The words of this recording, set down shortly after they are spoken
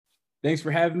Thanks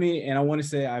for having me. And I want to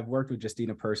say I've worked with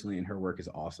Justina personally, and her work is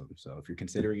awesome. So if you're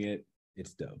considering it,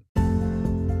 it's dope.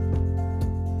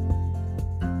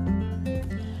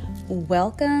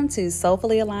 Welcome to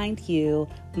Soulfully Aligned You,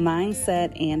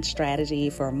 mindset and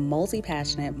strategy for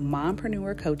multi-passionate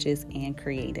mompreneur coaches and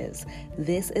creatives.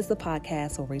 This is the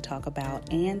podcast where we talk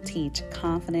about and teach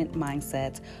confident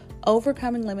mindsets,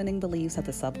 overcoming limiting beliefs at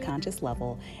the subconscious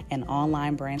level, and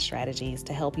online brand strategies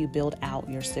to help you build out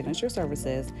your signature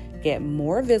services, get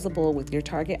more visible with your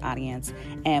target audience,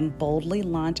 and boldly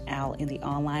launch out in the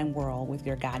online world with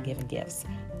your God-given gifts.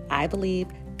 I believe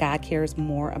God cares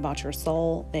more about your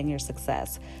soul than your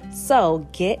success. So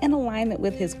get in alignment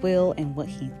with His will and what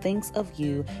He thinks of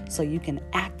you so you can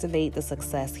activate the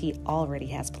success He already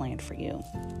has planned for you.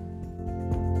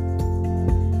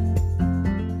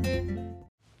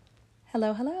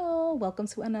 Hello. Welcome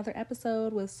to another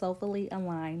episode with Soulfully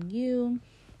Align You.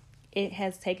 It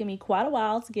has taken me quite a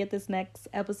while to get this next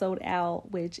episode out,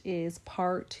 which is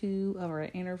part 2 of our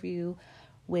interview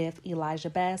with Elijah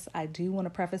Best. I do want to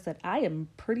preface that I am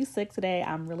pretty sick today.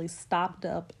 I'm really stopped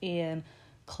up and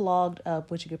clogged up,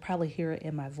 which you could probably hear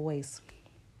in my voice.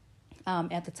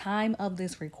 At the time of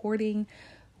this recording,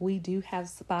 we do have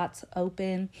spots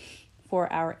open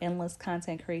for our Endless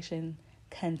Content Creation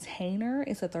container.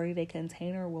 It's a 30-day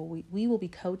container where we will be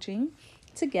coaching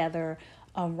together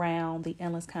around the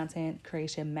Endless Content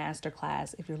Creation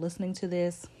Masterclass. If you're listening to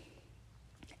this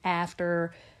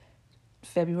after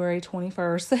February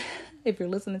 21st, if you're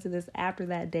listening to this after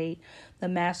that date, the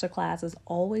masterclass is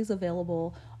always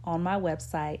available on my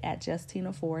website at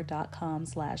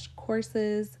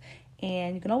justinaford.com/courses.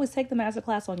 And you can always take the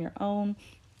masterclass on your own.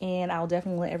 And I'll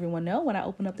definitely let everyone know when I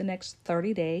open up the next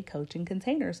 30-day coaching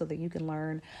container so that you can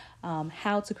learn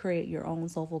how to create your own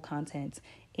soulful content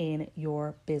in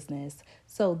your business.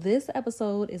 So this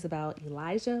episode is about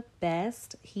Elijah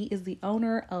Best. He is the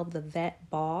owner of the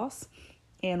Vet Boss.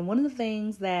 And one of the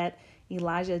things that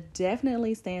Elijah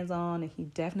definitely stands on and he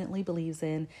definitely believes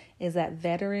in is that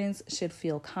veterans should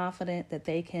feel confident that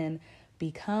they can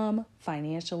become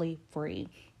financially free.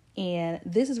 And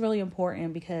this is really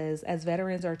important because as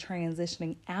veterans are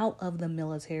transitioning out of the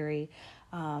military,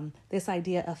 this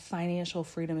idea of financial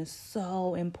freedom is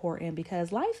so important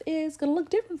because life is going to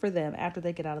look different for them after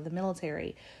they get out of the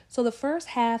military. So the first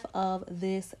half of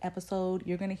this episode,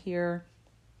 you're going to hear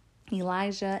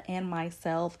Elijah and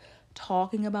myself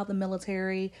talking about the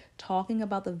military, talking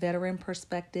about the veteran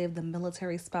perspective, the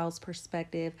military spouse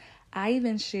perspective. I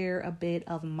even share a bit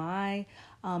of my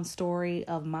story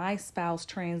of my spouse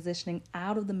transitioning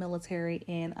out of the military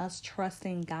and us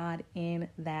trusting God in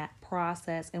that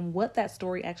process and what that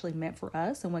story actually meant for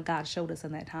us and what God showed us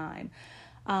in that time.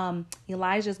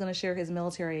 Elijah is going to share his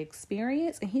military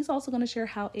experience, and he's also going to share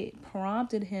how it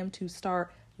prompted him to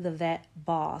start the Vet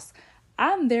Boss.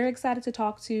 I'm very excited to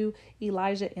talk to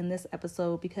Elijah in this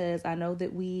episode because I know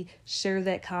that we share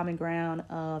that common ground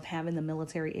of having the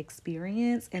military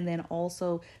experience and then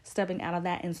also stepping out of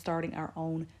that and starting our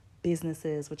own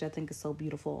businesses, which I think is so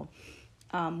beautiful.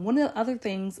 One of the other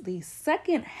things, the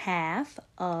second half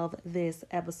of this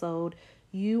episode,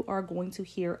 you are going to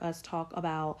hear us talk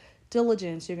about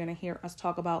diligence. You're going to hear us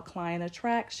talk about client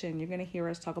attraction. You're going to hear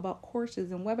us talk about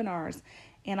courses and webinars.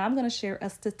 And I'm going to share a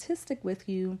statistic with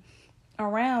you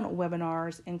around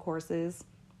webinars and courses.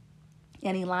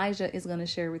 And Elijah is going to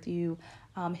share with you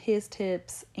his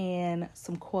tips and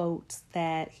some quotes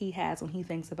that he has when he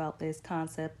thinks about this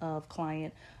concept of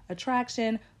client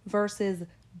attraction versus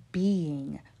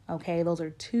being. Okay, those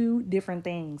are two different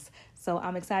things. So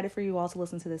I'm excited for you all to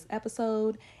listen to this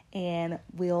episode, and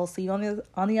we'll see you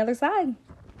on the other side.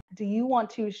 Do you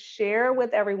want to share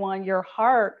with everyone your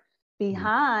heart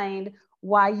behind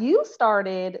why you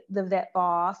started the Vet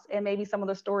Boss and maybe some of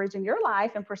the stories in your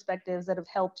life and perspectives that have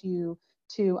helped you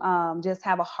to just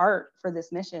have a heart for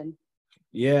this mission?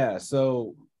 Yeah.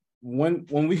 So when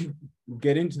we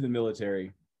get into the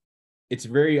military, it's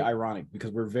very ironic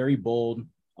because we're very bold.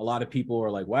 A lot of people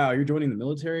are like, wow, you're joining the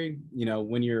military. You know,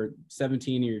 when you're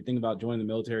 17 and you're thinking about joining the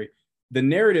military, the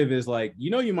narrative is like,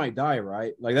 you might die,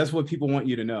 right? Like, that's what people want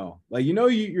you to know. Like,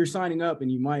 you're signing up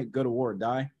and you might go to war and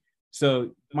die.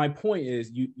 So my point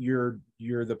is you're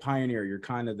the pioneer. You're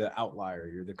kind of the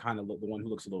outlier. You're the kind of the one who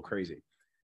looks a little crazy.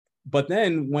 But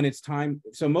then when it's time,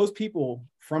 so most people,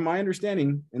 from my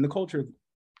understanding in the culture,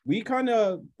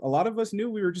 a lot of us knew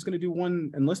we were just going to do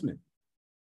one enlistment.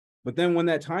 But then when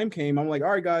that time came, I'm like,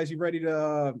 all right, guys, you ready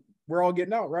to, we're all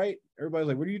getting out, right? Everybody's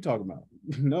like, what are you talking about?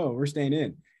 No, we're staying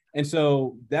in. And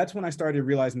so that's when I started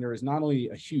realizing there was not only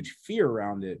a huge fear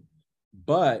around it,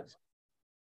 but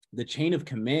the chain of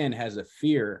command has a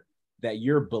fear that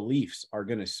your beliefs are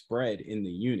going to spread in the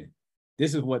unit.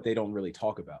 This is what they don't really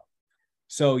talk about.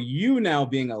 So you now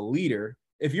being a leader,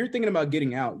 if you're thinking about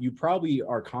getting out, you probably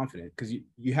are confident because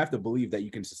you have to believe that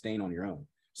you can sustain on your own.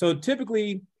 So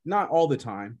typically, not all the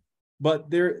time, but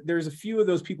there's a few of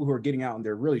those people who are getting out and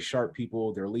they're really sharp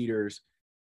people, they're leaders,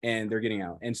 and they're getting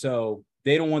out. And so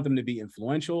they don't want them to be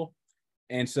influential.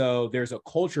 And so there's a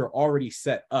culture already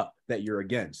set up that you're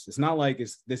against. It's not like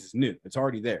this is new. It's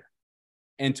already there.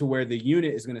 And to where the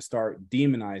unit is going to start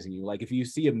demonizing you. Like if you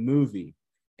see a movie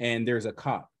and there's a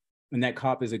cop and that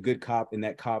cop is a good cop and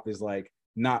that cop is like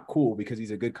not cool because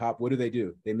he's a good cop, what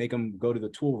do? They make him go to the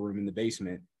tool room in the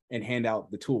basement and hand out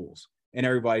the tools. And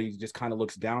everybody just kind of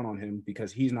looks down on him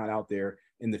because he's not out there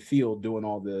in the field doing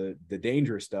all the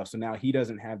dangerous stuff. So now he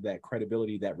doesn't have that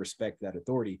credibility, that respect, that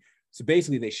authority. So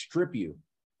basically they strip you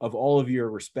of all of your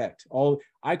respect.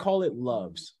 I call it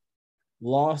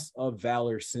loss of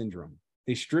valor syndrome.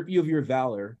 They strip you of your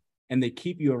valor and they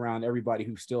keep you around everybody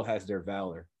who still has their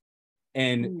valor.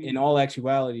 And in all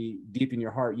actuality, deep in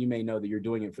your heart, you may know that you're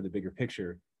doing it for the bigger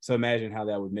picture. So imagine how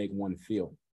that would make one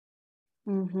feel.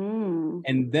 Mm-hmm.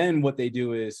 And then what they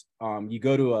do is you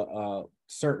go to a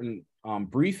certain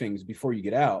briefings before you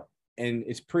get out. And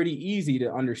it's pretty easy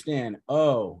to understand,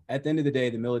 at the end of the day,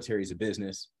 the military is a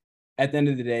business. At the end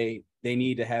of the day, they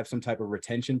need to have some type of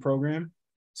retention program.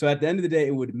 So at the end of the day,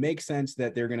 it would make sense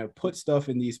that they're going to put stuff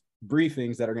in these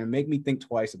briefings that are going to make me think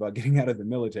twice about getting out of the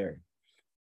military,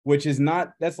 which is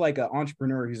not, that's like an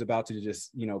entrepreneur who's about to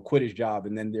just, quit his job.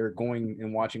 And then they're going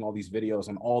and watching all these videos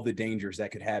on all the dangers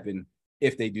that could happen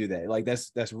if they do that. Like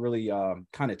that's really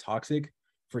kind of toxic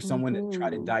for someone to try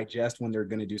to digest when they're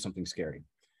going to do something scary.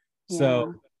 Yeah.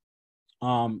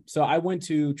 So I went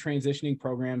to transitioning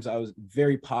programs. I was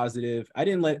very positive. I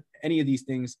didn't let any of these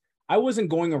things, I wasn't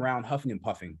going around huffing and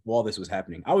puffing while this was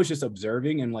happening. I was just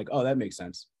observing and like, that makes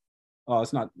sense.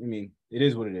 It's not, it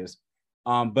is what it is.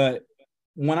 But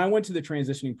when I went to the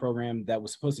transitioning program that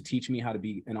was supposed to teach me how to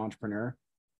be an entrepreneur,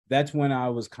 that's when I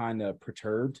was kind of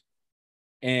perturbed.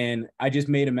 And I just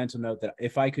made a mental note that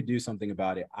if I could do something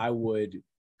about it, I would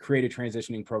create a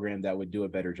transitioning program that would do a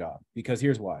better job. Because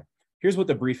here's why. Here's what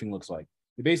the briefing looks like.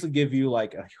 They basically give you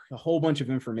like a whole bunch of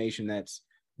information that's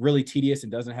really tedious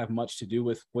and doesn't have much to do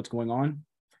with what's going on.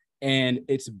 And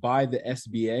it's by the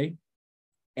SBA.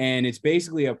 And it's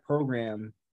basically a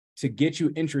program to get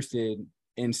you interested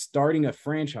in starting a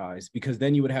franchise, because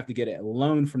then you would have to get a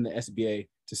loan from the SBA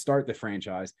to start the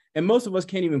franchise. And most of us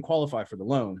can't even qualify for the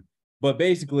loan. But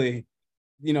basically,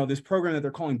 this program that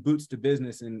they're calling Boots to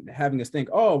Business and having us think,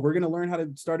 we're going to learn how to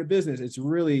start a business. It's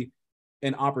really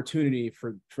an opportunity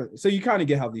for so you kind of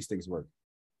get how these things work.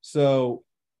 So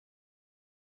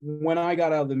when I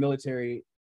got out of the military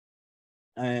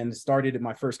and started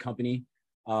my first company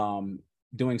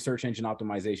doing search engine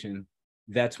optimization,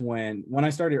 that's when I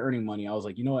started earning money. I was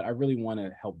like, you know what? I really want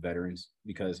to help veterans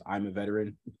because I'm a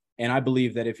veteran. And I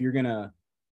believe that if you're going to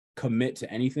commit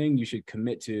to anything, you should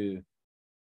commit to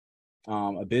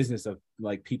a business of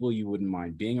like people you wouldn't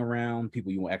mind being around,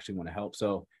 people you actually want to help.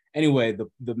 So anyway,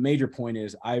 the major point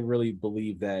is I really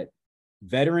believe that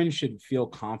veterans should feel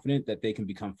confident that they can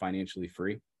become financially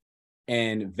free.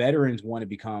 And veterans want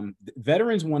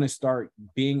to start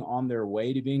being on their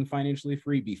way to being financially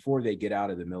free before they get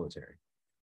out of the military.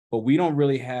 But we don't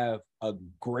really have a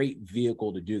great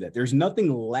vehicle to do that. There's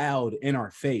nothing loud in our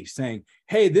face saying,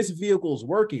 hey, this vehicle is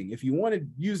working. If you want to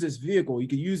use this vehicle, you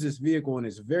can use this vehicle and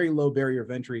it's very low barrier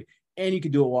of entry and you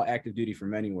can do it while active duty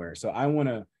from anywhere. So I want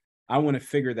to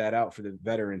figure that out for the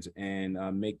veterans and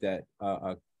make that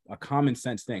a common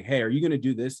sense thing. Hey, are you going to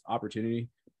do this opportunity?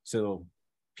 So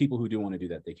people who do want to do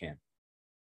that, they can.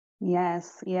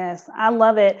 Yes. I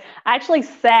love it. I actually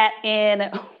sat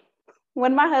in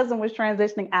when my husband was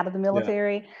transitioning out of the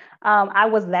military. I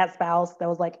was that spouse that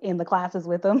was like in the classes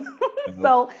with him.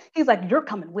 So he's like, you're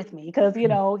coming with me because,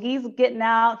 he's getting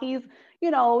out. He's,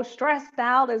 stressed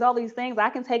out. There's all these things. I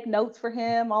can take notes for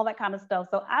him, all that kind of stuff.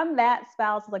 So I'm that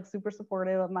spouse, like super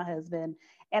supportive of my husband.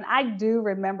 And I do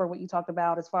remember what you talked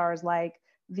about as far as like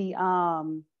the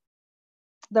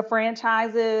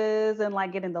franchises and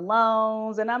like getting the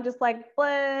loans. And I'm just like,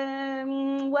 but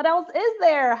what else is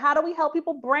there? How do we help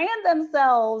people brand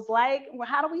themselves? Like,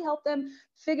 how do we help them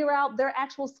figure out their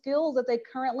actual skills that they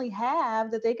currently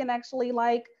have that they can actually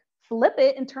like flip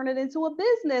it and turn it into a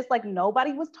business? Like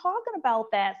nobody was talking about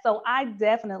that. So I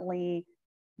definitely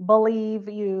believe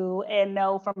you and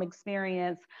know from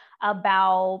experience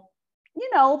about,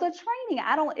 the training.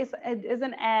 It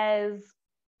isn't as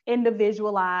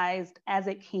individualized as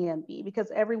it can be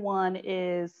because everyone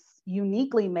is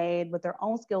uniquely made with their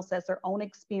own skill sets, their own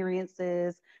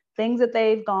experiences, things that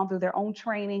they've gone through, their own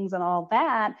trainings and all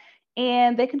that.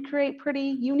 and they can create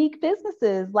pretty unique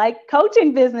businesses like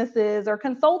coaching businesses or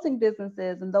consulting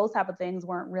businesses, and those type of things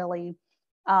weren't really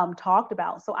talked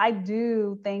about. So I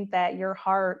do think that your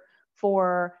heart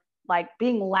for like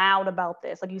being loud about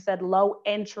this, like you said, low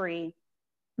entry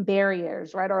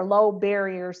barriers, right? Or low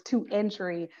barriers to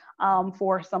entry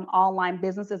for some online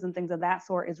businesses and things of that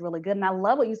sort is really good. And I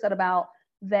love what you said about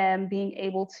them being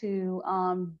able to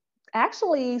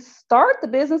actually start the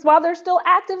business while they're still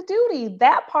active duty.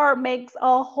 That part makes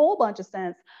a whole bunch of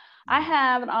sense. I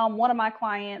have one of my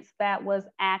clients that was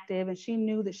active and she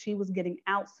knew that she was getting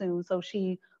out soon. So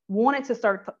she wanted to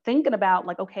start thinking about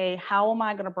like, okay, how am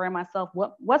I going to brand myself?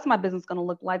 What's my business going to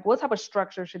look like? What type of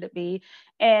structure should it be?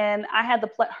 And I had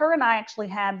her and I actually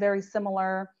had very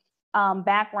similar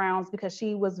backgrounds because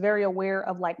she was very aware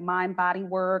of like mind body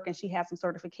work and she had some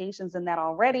certifications in that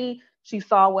already. She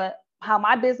saw how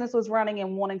my business was running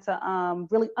and wanting to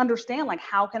really understand like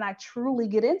how can I truly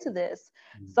get into this.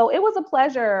 So it was a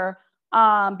pleasure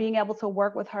being able to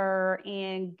work with her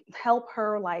and help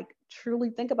her like truly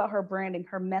think about her branding,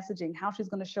 her messaging, how she's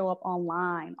going to show up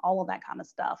online, all of that kind of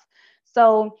stuff.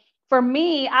 So for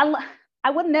me, I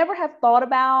would never have thought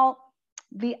about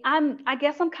I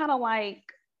guess I'm kind of like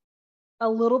a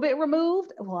little bit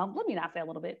removed. Well, let me not say a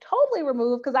little bit, totally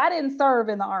removed, because I didn't serve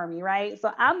in the army, right?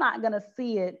 So I'm not going to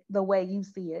see it the way you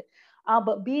see it.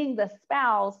 But being the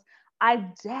spouse, I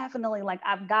definitely like,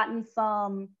 I've gotten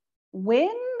some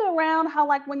wind around how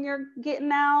like when you're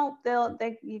getting out,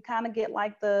 you kind of get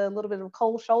like the little bit of a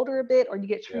cold shoulder a bit, or you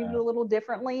get treated a little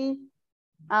differently.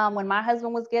 When my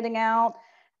husband was getting out,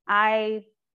 I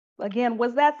again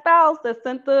was that spouse that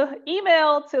sent the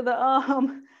email to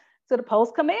the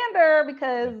post commander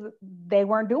because they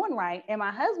weren't doing right. And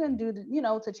my husband, due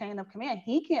to, to chain of command,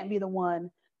 he can't be the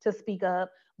one to speak up.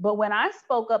 But when I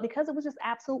spoke up, because it was just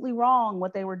absolutely wrong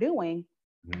what they were doing,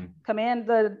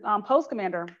 the post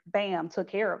commander, bam, took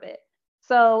care of it.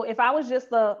 So if I was just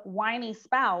the whiny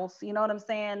spouse, you know what I'm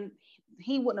saying?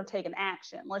 He wouldn't have taken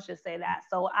action. Let's just say that.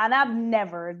 So, and I've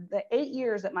never, the 8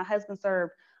 years that my husband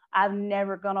served, I've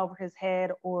never gone over his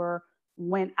head or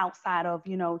went outside of,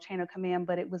 chain of command,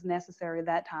 but it was necessary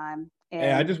that time. And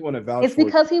hey, I just want to vouch it's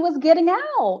because he was getting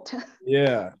out.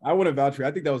 Yeah, I want to vouch for you.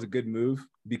 I think that was a good move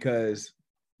because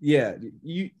yeah,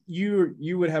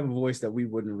 you would have a voice that we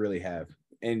wouldn't really have.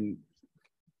 And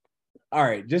all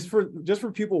right, just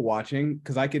for people watching,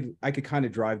 because I could kind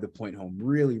of drive the point home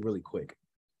really, really quick.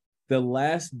 The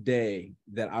last day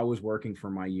that I was working for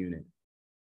my unit,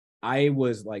 I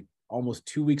was like almost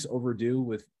 2 weeks overdue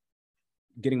with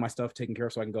getting my stuff taken care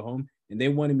of so I can go home. And they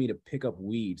wanted me to pick up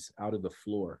weeds out of the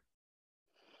floor.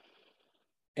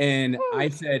 And I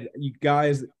said, you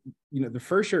guys, the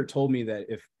first shirt told me that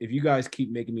if you guys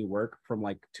keep making me work from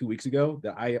like 2 weeks ago,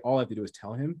 that all I have to do is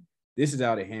tell him this is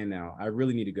out of hand now. I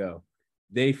really need to go.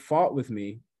 They fought with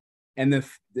me. And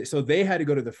so they had to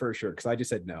go to the first shirt because I just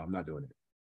said, no, I'm not doing it.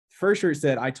 First shirt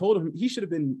said, I told him he should have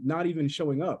been not even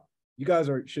showing up. You guys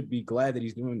should be glad that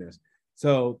he's doing this.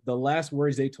 So the last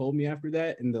words they told me after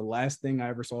that, and the last thing I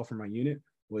ever saw from my unit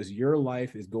was, your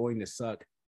life is going to suck,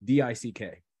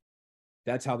 DICK.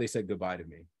 That's how they said goodbye to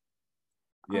me.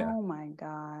 Yeah. Oh my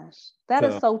gosh. That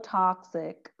is so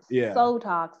toxic. Yeah. So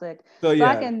toxic. So yeah,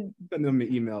 I can send them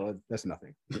an email. That's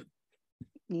nothing.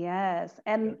 Yes.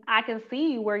 And I can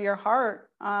see where your heart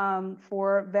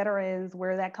for veterans,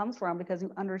 where that comes from, because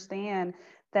you understand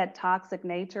that toxic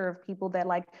nature of people that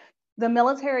like the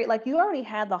military, like you already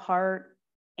had the heart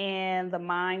and the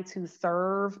mind to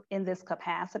serve in this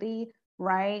capacity,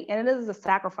 right? And it is a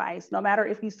sacrifice. No matter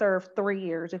if you serve 3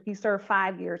 years, if you serve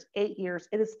 5 years, 8 years,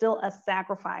 it is still a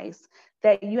sacrifice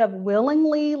that you have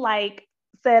willingly like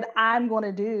said, I'm going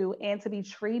to do, and to be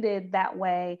treated that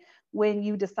way when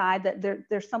you decide that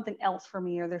there's something else for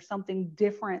me or there's something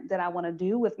different that I want to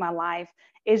do with my life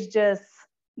is just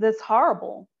this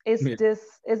horrible. It's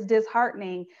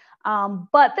disheartening.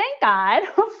 But thank God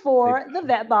for the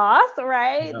vet boss,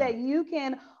 right? Yeah. That you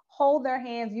can hold their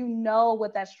hands, you know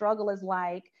what that struggle is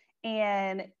like,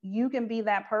 and you can be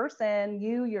that person,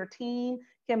 your team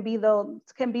can be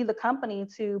the company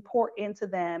to pour into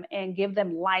them and give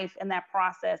them life in that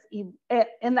process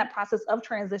of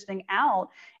transitioning out,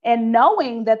 and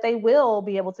knowing that they will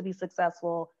be able to be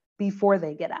successful before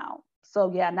they get out.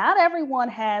 So yeah, not everyone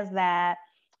has that,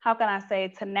 how can I say,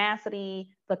 tenacity,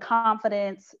 the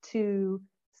confidence to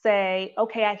say,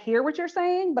 okay, I hear what you're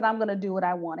saying, but I'm going to do what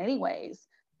I want anyways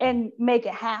and make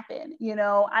it happen.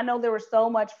 I know there was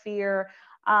so much fear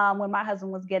when my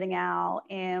husband was getting out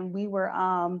and we were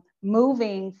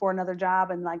moving for another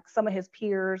job, and like some of his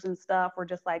peers and stuff were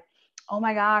just like, oh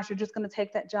my gosh, you're just going to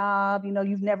take that job. You know,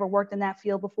 you've never worked in that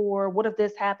field before. What if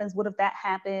this happens? What if that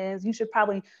happens? You should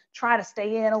probably try to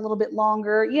stay in a little bit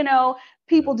longer. You know,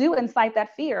 people do incite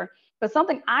that fear. But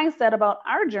something I said about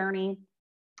our journey,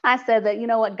 I said that, you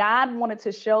know what, God wanted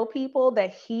to show people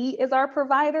that He is our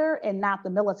provider and not the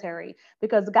military,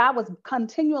 because God was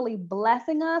continually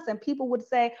blessing us. And people would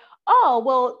say, oh,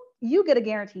 well, you get a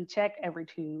guaranteed check every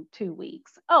two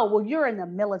weeks. Oh, well, you're in the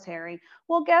military.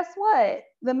 Well, guess what?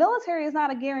 The military is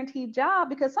not a guaranteed job,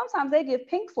 because sometimes they give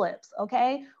pink slips,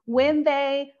 okay? When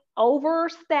they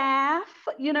overstaff,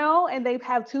 you know, and they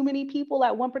have too many people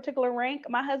at one particular rank.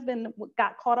 My husband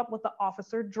got caught up with the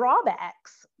officer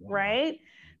drawbacks, right?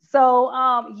 So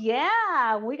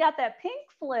yeah, we got that pink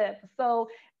slip. So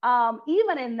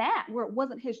even in that, where it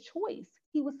wasn't his choice,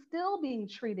 he was still being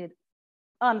treated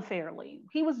unfairly.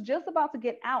 He was just about to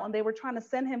get out, and they were trying to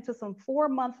send him to some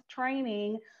 4-month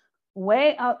training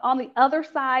way on the other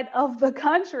side of the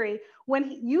country when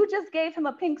you just gave him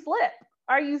a pink slip.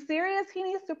 Are you serious? He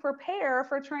needs to prepare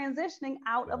for transitioning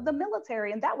out of the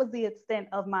military. And that was the extent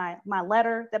of my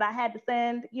letter that I had to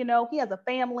send. You know, he has a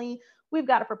family. We've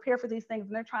got to prepare for these things,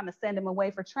 and they're trying to send him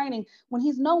away for training when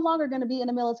he's no longer going to be in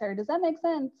the military. Does that make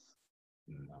sense?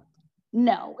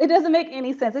 No, it doesn't make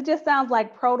any sense. It just sounds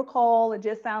like protocol. It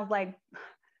just sounds like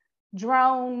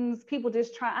drones. People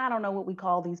just I don't know what we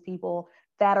call these people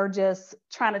that are just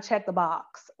trying to check the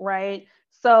box, right?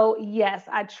 So yes,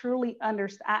 I truly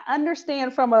understand. I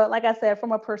understand from a, like I said,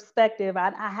 from a perspective.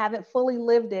 I haven't fully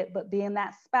lived it, but being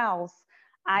that spouse,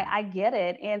 I get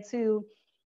it. And to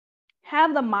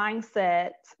have the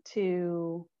mindset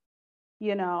to,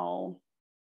 you know,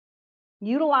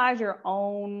 utilize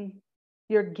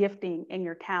your gifting and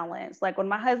your talents. Like when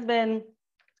my husband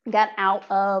got out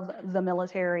of the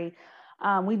military,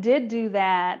 we did do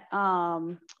that.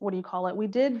 What do you call it? We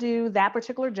did do that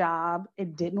particular job.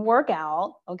 It didn't work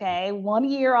out. Okay. 1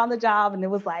 year on the job, and it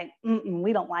was like,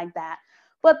 we don't like that.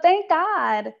 But thank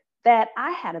God that I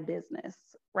had a business,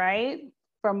 right?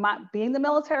 From my being the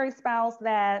military spouse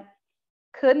that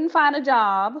couldn't find a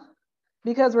job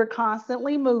because we're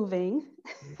constantly moving,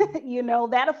 you know,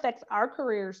 that affects our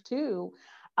careers too.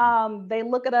 They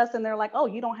look at us and they're like, oh,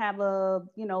 you don't have a,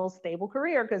 you know, stable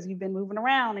career because you've been moving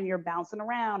around and you're bouncing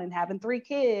around and having 3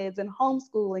 kids and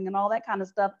homeschooling and all that kind of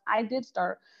stuff. I did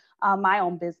start my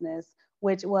own business,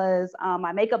 which was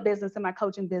my makeup business and my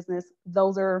coaching business.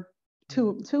 Those are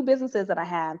two businesses that I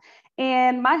had.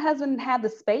 And my husband had the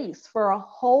space for a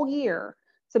whole year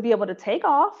to be able to take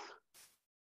off,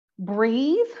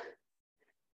 breathe,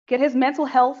 get his mental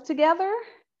health together,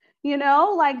 you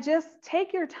know, like just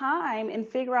take your time and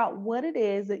figure out what it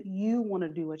is that you want to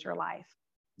do with your life.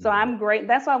 So I'm great.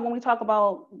 That's why when we talk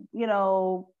about, you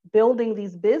know, building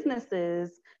these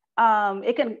businesses,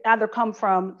 it can either come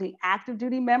from the active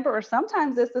duty member, or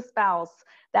sometimes it's the spouse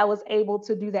that was able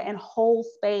to do that and hold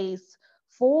space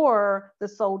for the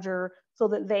soldier so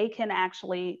that they can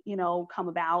actually, you know, come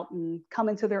about and come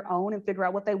into their own and figure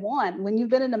out what they want. When you've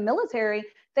been in the military,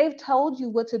 they've told you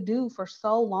what to do for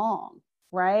so long,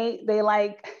 right? They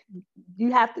like,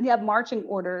 you have marching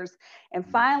orders. And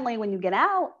finally, when you get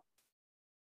out,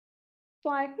 it's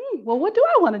like, well, what do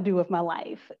I want to do with my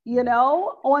life? You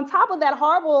know, on top of that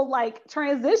horrible like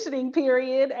transitioning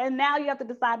period. And now you have to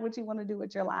decide what you want to do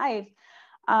with your life.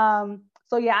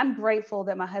 So yeah, I'm grateful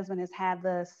that my husband has had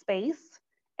the space,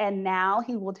 and now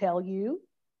he will tell you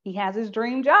he has his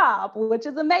dream job, which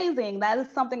is amazing. That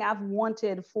is something I've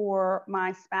wanted for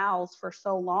my spouse for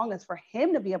so long, is for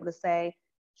him to be able to say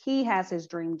he has his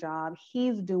dream job.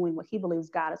 He's doing what he believes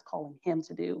God is calling him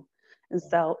to do. And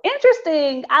so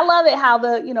interesting. I love it how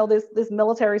the, you know, this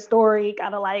military story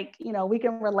kind of like, you know, we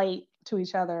can relate to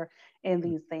each other in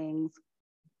these things.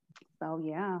 So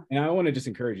yeah. And I want to just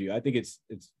encourage you. I think it's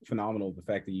phenomenal, the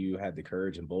fact that you had the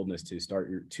courage and boldness to start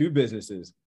your 2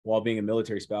 businesses while being a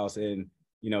military spouse. And,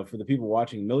 you know, for the people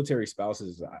watching, military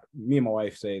spouses, me and my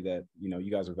wife say that, you know,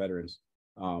 you guys are veterans.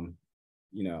 You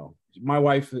know, my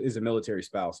wife is a military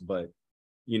spouse, but,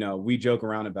 you know, we joke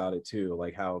around about it too,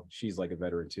 like how she's like a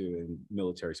veteran too, and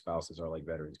military spouses are like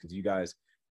veterans, because you guys,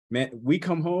 man, we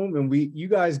come home and you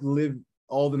guys live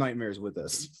all the nightmares with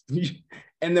us.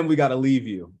 And then we got to leave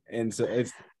you. And so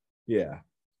it's, yeah.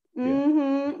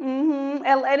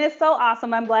 And it's so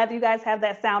awesome. I'm glad that you guys have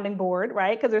that sounding board,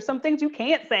 right? Because there's some things you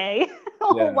can't say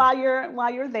while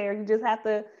you're there. You just have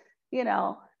to, you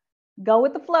know, go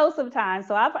with the flow sometimes.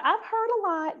 So I've heard a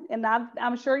lot, and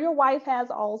I'm sure your wife has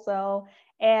also.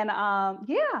 And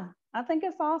yeah, I think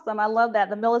it's awesome. I love that.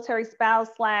 The military spouse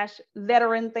slash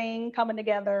veteran thing coming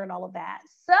together and all of that.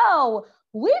 So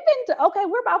okay,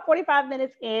 we're about 45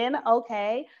 minutes in.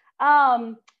 Okay. Let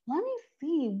me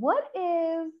see.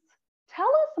 Tell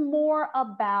us more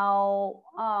about,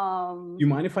 You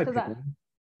mind if I because pick one?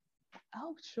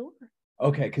 oh, sure.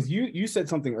 Okay, because you said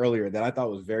something earlier that I thought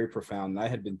was very profound, and I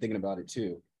had been thinking about it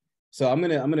too. So I'm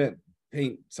gonna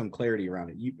paint some clarity around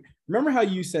it. You remember how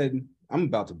you said, I'm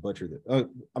about to butcher this.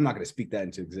 I'm not gonna speak that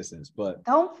into existence, but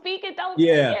Don't speak it. Don't speak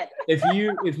yeah, it.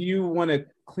 if you want to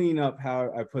clean up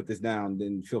how I put this down,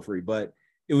 then feel free. But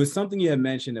it was something you had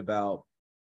mentioned about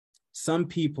some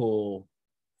people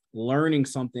learning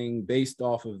something based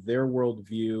off of their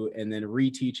worldview and then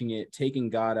reteaching it, taking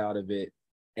God out of it,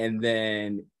 and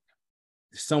then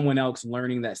someone else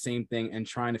learning that same thing and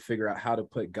trying to figure out how to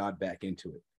put God back into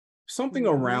it. Something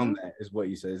around that is what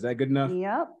you said. Is that good enough?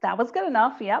 Yep, that was good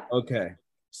enough. Yep. Okay.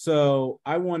 So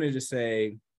I wanted to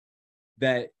say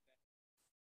that,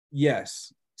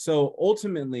 yes. So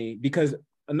ultimately, because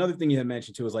another thing you had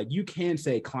mentioned too is like, you can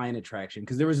say client attraction,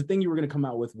 because there was a thing you were going to come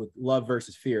out with love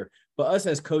versus fear. But us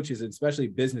as coaches, and especially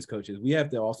business coaches, we have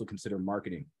to also consider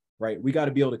marketing, right? We got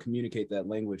to be able to communicate that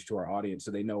language to our audience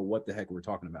so they know what the heck we're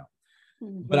talking about.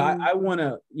 But I want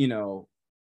to,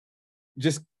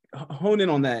 just hone in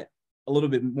on that a little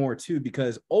bit more too,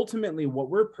 because ultimately what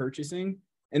we're purchasing,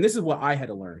 and this is what I had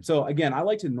to learn. So again, I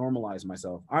like to normalize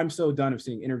myself. I'm so done of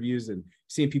seeing interviews and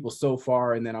seeing people so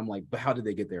far, and then I'm like, but how did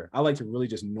they get there? I like to really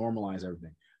just normalize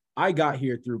everything. I got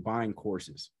here through buying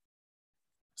courses.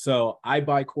 So I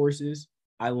buy courses,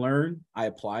 I learn, I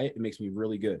apply it. It makes me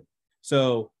really good.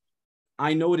 So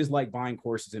I know it is like buying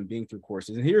courses and being through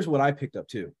courses. And here's what I picked up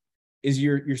too, is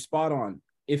you're spot on.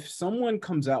 If someone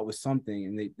comes out with something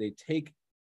and they take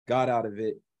God out of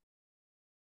it,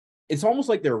 it's almost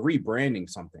like they're rebranding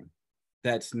something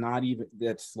that's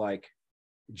like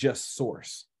just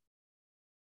source.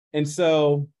 And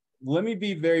so let me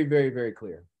be very, very, very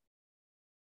clear.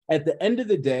 At the end of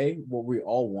the day, what we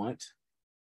all want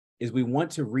is we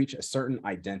want to reach a certain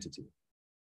identity.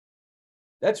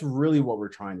 That's really what we're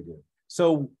trying to do.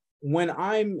 So when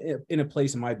I'm in a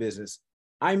place in my business,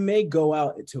 I may go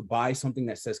out to buy something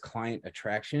that says client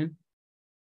attraction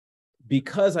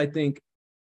because I think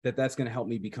that that's going to help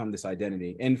me become this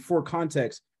identity. And for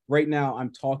context, right now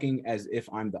I'm talking as if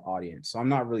I'm the audience. So I'm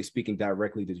not really speaking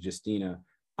directly to Justina.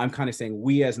 I'm kind of saying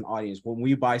we as an audience, when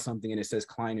we buy something and it says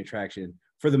client attraction,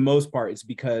 for the most part, it's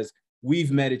because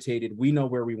we've meditated, we know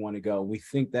where we want to go. We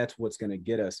think that's what's going to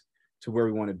get us to where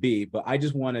we want to be. But I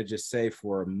just want to just say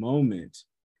for a moment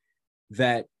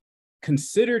that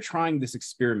consider trying this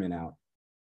experiment out.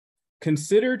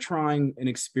 Consider trying an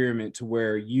experiment to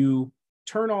where you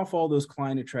turn off all those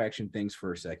client attraction things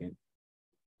for a second,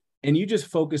 and you just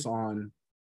focus on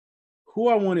who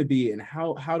I want to be and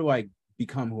how do I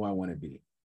become who I want to be,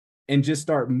 and just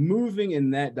start moving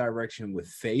in that direction with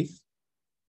faith,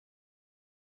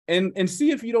 and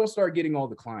see if you don't start getting all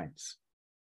the clients.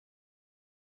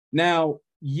 Now,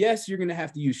 yes, you're going to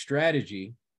have to use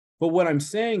strategy, but what I'm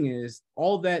saying is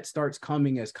all that starts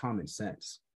coming as common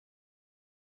sense.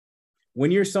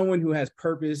 When you're someone who has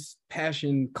purpose,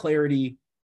 passion, clarity,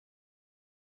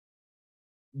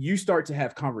 you start to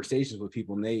have conversations with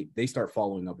people and they start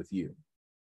following up with you.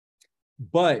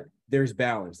 But there's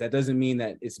balance. That doesn't mean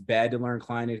that it's bad to learn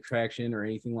client attraction or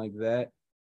anything like that.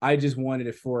 I just wanted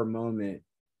to, for a moment,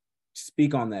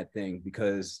 speak on that thing,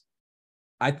 because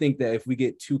I think that if we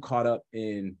get too caught up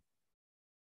in,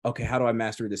 okay, how do I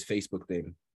master this Facebook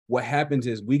thing? What happens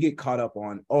is we get caught up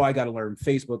on, oh, I got to learn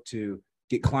Facebook to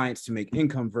get clients to make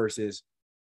income, versus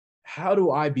how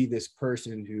do I be this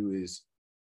person who is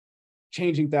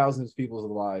changing thousands of people's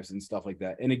lives and stuff like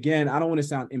that. And again, I don't want to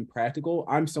sound impractical.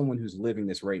 I'm someone who's living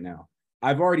this right now.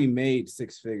 I've already made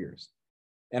 6 figures.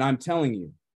 And I'm telling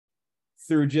you,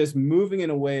 through just moving in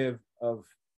a way of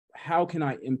how can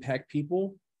I impact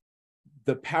people,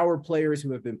 the power players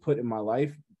who have been put in my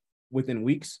life within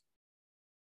weeks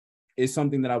is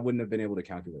something that I wouldn't have been able to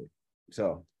calculate.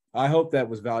 So I hope that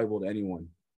was valuable to anyone.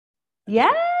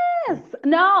 Yes.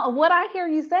 No, what I hear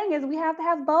you saying is we have to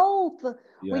have both.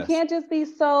 Yes. We can't just be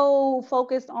so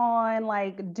focused on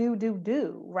like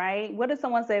do, right? What does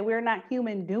someone say? We're not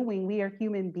human doing, we are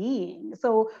human being.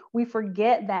 So we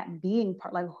forget that being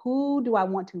part, like who do I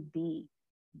want to be?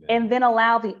 Yeah. And then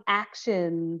allow the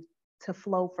action to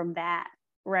flow from that,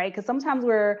 right? Because sometimes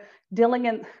we're dealing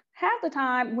in, half the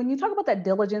time when you talk about that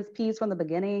diligence piece from the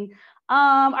beginning,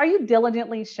 are you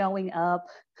diligently showing up?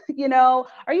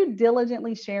 Are you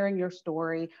diligently sharing your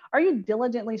story? Are you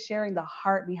diligently sharing the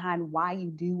heart behind why you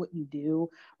do what you do,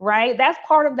 right? That's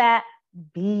part of that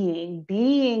being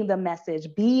the message,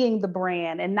 being the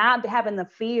brand, and not having the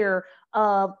fear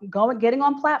of getting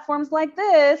on platforms like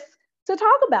this to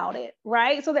talk about it,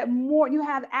 right? So that more you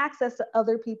have access to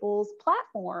other people's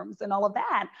platforms and all of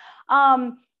that.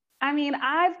 I mean,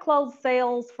 I've closed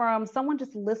sales from someone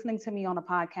just listening to me on a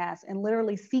podcast and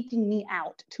literally seeking me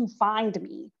out to find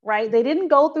me, right? They didn't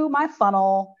go through my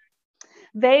funnel.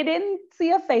 They didn't see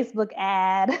a Facebook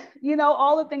ad,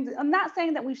 all the things. I'm not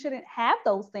saying that we shouldn't have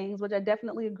those things, which I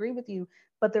definitely agree with you,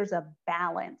 but there's a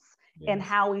balance in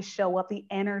how we show up, the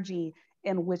energy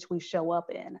in which we show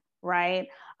up in, right?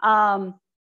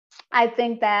 I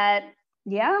think that,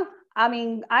 yeah, I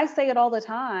mean, I say it all the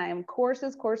time,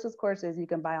 courses. You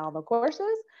can buy all the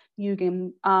courses. You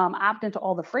can opt into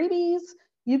all the freebies.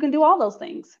 You can do all those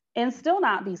things and still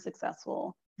not be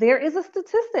successful. There is a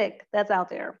statistic that's out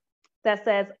there that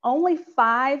says only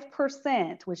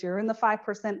 5%, which you're in the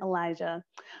 5%, Elijah,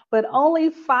 but only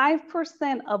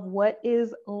 5% of what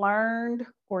is learned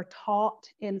or taught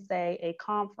in, say, a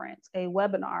conference, a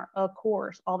webinar, a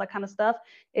course, all that kind of stuff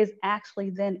is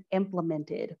actually then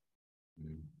implemented,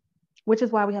 which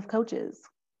is why we have coaches.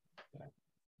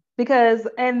 Because,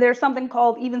 and there's something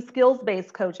called even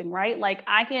skills-based coaching, right? Like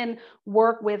I can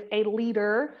work with a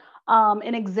leader,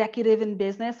 an executive in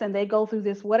business, and they go through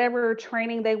this whatever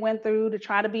training they went through to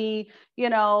try to be, I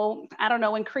don't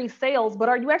know, increase sales, but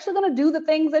are you actually going to do the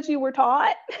things that you were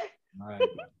taught? Right.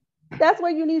 That's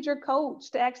where you need your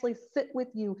coach to actually sit with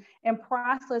you and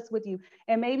process with you,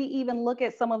 and maybe even look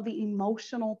at some of the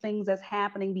emotional things that's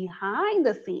happening behind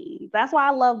the scenes. That's why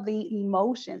I love the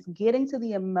emotions, getting to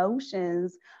the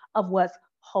emotions of what's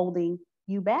holding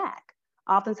you back.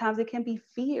 Oftentimes it can be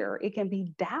fear, it can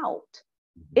be doubt,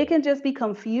 it can just be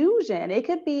confusion, it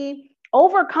could be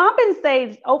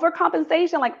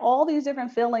overcompensation, like all these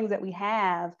different feelings that we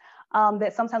have.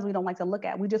 That sometimes we don't like to look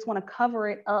at. We just want to cover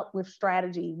it up with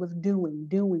strategy, with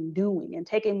doing, and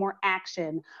taking more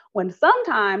action. When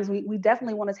sometimes we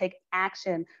definitely want to take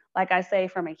action, like I say,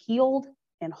 from a healed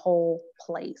and whole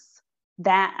place.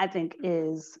 That I think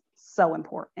is so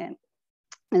important.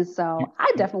 And so I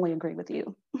definitely agree with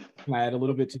you. Can I add a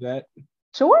little bit to that?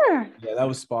 Sure. Yeah, that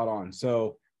was spot on.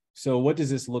 So what does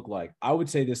this look like? I would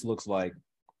say this looks like,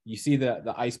 you see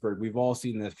the iceberg. We've all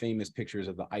seen the famous pictures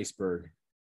of the iceberg.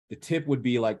 The tip would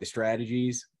be like the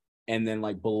strategies, and then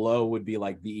like below would be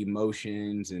like the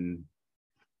emotions and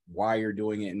why you're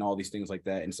doing it and all these things like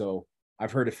that. And so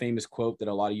I've heard a famous quote that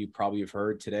a lot of you probably have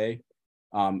heard today.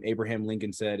 Abraham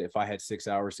Lincoln said, if I had 6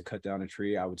 hours to cut down a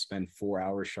tree, I would spend 4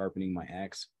 hours sharpening my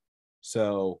axe.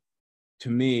 So to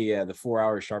me, the 4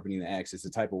 hours sharpening the axe is the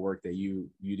type of work that you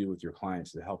do with your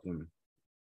clients to help them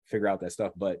figure out that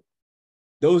stuff. But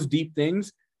those deep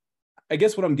things, I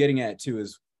guess what I'm getting at too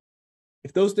is,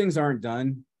 if those things aren't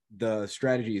done, the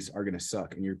strategies are going to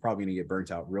suck and you're probably going to get burnt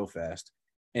out real fast.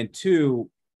 And two,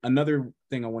 another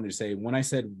thing I wanted to say, when I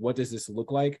said, what does this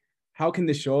look like? How can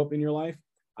this show up in your life?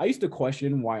 I used to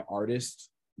question why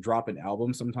artists drop an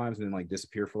album sometimes and then like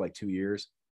disappear for like 2 years.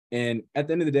 And at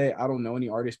the end of the day, I don't know any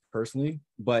artist personally,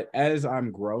 but as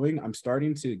I'm growing, I'm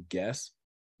starting to guess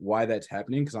why that's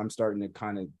happening, because I'm starting to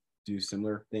kind of do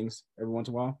similar things every once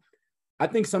in a while. I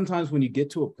think sometimes when you get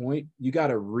to a point, you got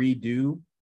to redo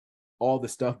all the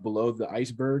stuff below the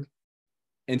iceberg.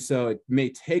 And so it may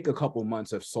take a couple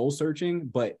months of soul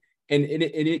searching, but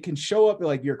it can show up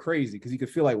like you're crazy, because you could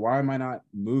feel like, why am I not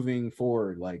moving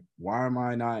forward? Like, why am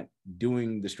I not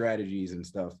doing the strategies and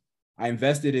stuff? I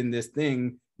invested in this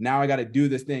thing. Now I got to do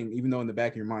this thing, even though in the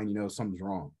back of your mind, something's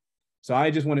wrong. So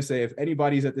I just want to say, if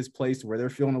anybody's at this place where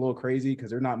they're feeling a little crazy because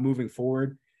they're not moving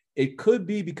forward, it could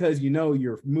be because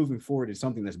you're moving forward in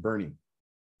something that's burning.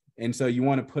 And so you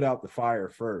want to put out the fire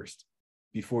first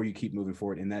before you keep moving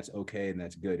forward. And that's okay. And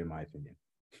that's good, in my opinion.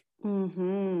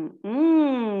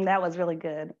 That was really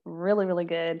good. Really, really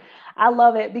good. I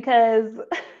love it, because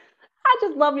I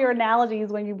just love your analogies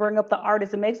when you bring up the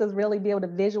artist. It makes us really be able to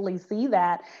visually see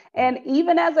that. And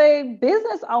even as a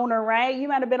business owner, right? You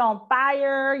might have been on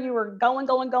fire. You were going.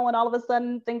 All of a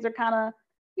sudden, things are kind of,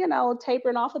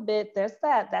 tapering off a bit. That's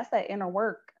that inner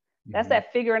work. That's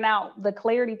that figuring out the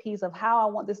clarity piece of how I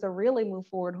want this to really move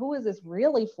forward. Who is this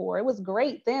really for? It was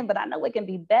great then, but I know it can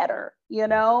be better,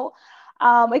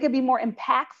 It could be more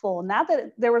impactful. Not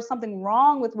that there was something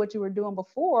wrong with what you were doing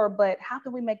before, but how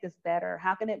can we make this better?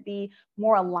 How can it be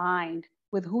more aligned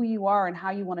with who you are and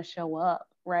how you want to show up,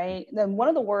 right? And then one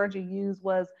of the words you used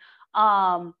was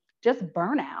just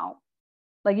burnout.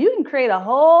 Like, you can create a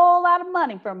whole lot of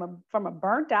money from a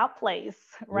burnt out place,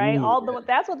 right?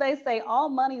 That's what they say. All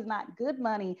money is not good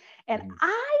money. And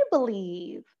I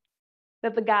believe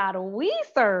that the God we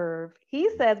serve, he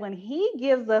says when he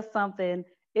gives us something,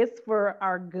 it's for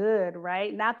our good,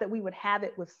 right? Not that we would have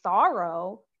it with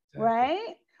sorrow, exactly.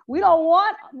 Right? We don't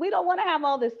want to have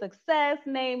all this success,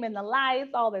 name in the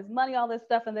lights, all this money, all this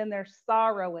stuff, and then there's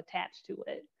sorrow attached to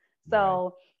it.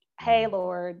 So, right. Hey,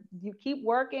 Lord, you keep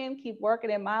working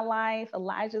in my life,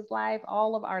 Elijah's life,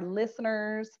 all of our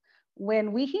listeners.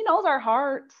 He knows our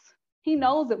hearts. He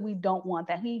knows that we don't want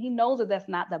that. He knows that that's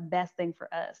not the best thing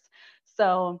for us.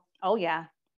 So, oh yeah,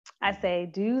 I say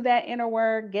do that inner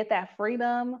work, get that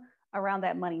freedom around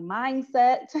that money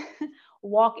mindset,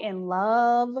 walk in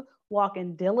love, walk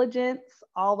in diligence,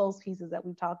 all those pieces that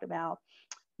we've talked about.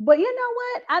 But you know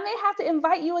what? I may have to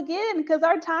invite you again because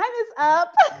our time is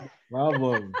up.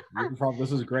 Problem.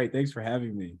 This was great. Thanks for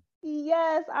having me.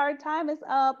 Yes, our time is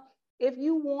up. If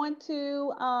you want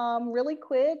to really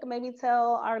quick, maybe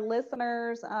tell our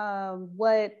listeners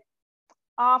what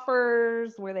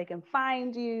offers, where they can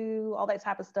find you, all that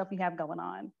type of stuff you have going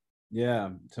on. Yeah.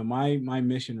 So my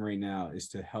mission right now is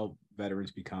to help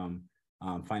veterans become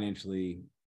financially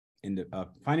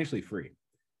free.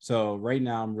 So right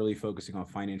now I'm really focusing on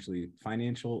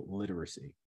financial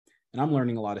literacy, and I'm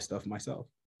learning a lot of stuff myself.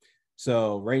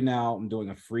 So right now I'm doing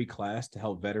a free class to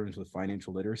help veterans with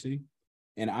financial literacy.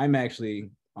 And I'm actually,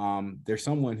 there's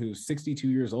someone who's 62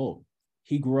 years old.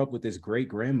 He grew up with his great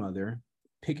grandmother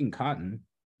picking cotton,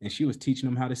 and she was teaching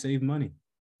him how to save money.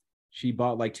 She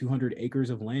bought like 200 acres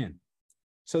of land.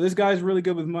 So this guy's really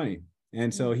good with money.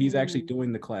 And so he's actually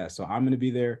doing the class. So I'm going to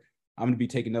be there. I'm going to be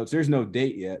taking notes. There's no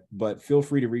date yet, but feel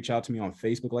free to reach out to me on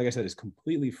Facebook. Like I said, it's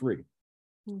completely free.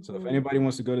 So if anybody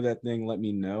wants to go to that thing, let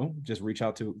me know. Just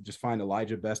find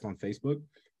Elijah Best on Facebook.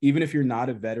 Even if you're not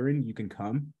a veteran, you can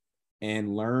come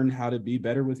and learn how to be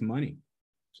better with money.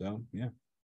 So, yeah.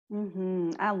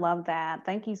 I love that.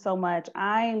 Thank you so much.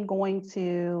 I'm going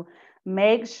to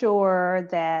make sure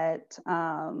that,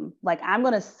 I'm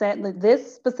going to set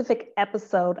this specific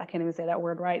episode. I can't even say that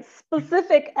word right.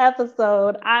 Specific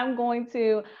episode. I'm going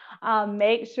to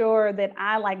make sure that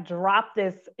I drop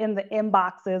this in the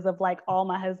inboxes of all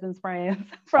my husband's friends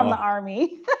from the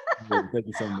Army. Thank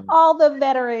you so much. All the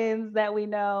veterans that we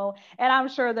know, and I'm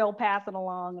sure they'll pass it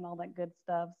along and all that good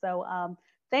stuff. So,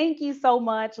 thank you so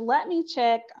much. Let me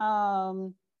check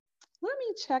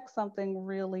something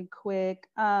really quick.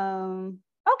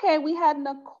 Okay, we had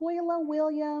Nicola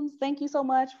Williams. Thank you so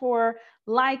much for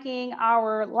liking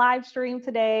our live stream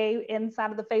today inside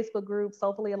of the Facebook group,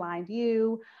 Soulfully Aligned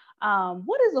You.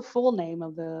 What is the full name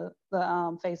of the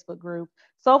Facebook group?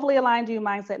 Soulfully Aligned You,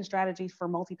 Mindset and Strategies for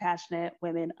Multi-Passionate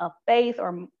Women of Faith,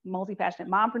 or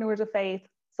Multi-Passionate Mompreneurs of Faith,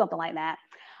 something like that.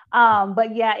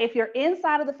 But yeah, if you're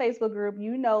inside of the Facebook group,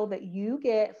 you know that you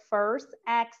get first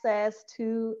access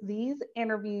to these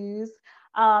interviews.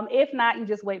 If not, you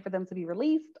just wait for them to be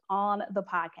released on the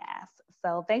podcast.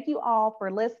 So thank you all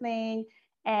for listening.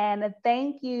 And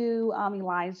thank you,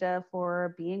 Elijah,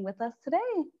 for being with us today.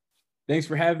 Thanks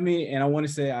for having me. And I want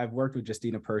to say I've worked with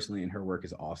Justina personally, and her work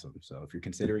is awesome. So if you're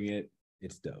considering it,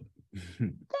 it's dope.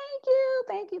 Thank you.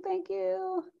 Thank you. Thank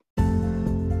you.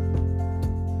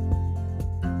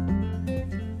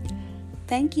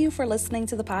 Thank you for listening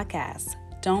to the podcast.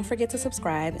 Don't forget to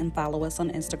subscribe and follow us on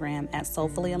Instagram at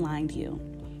Soulfully Aligned You.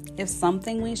 If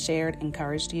something we shared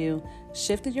encouraged you,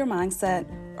 shifted your mindset,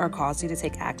 or caused you to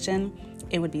take action,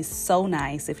 it would be so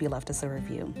nice if you left us a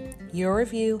review. Your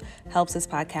review helps this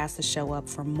podcast to show up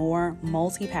for more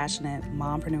multi-passionate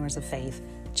mompreneurs of faith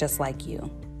just like you.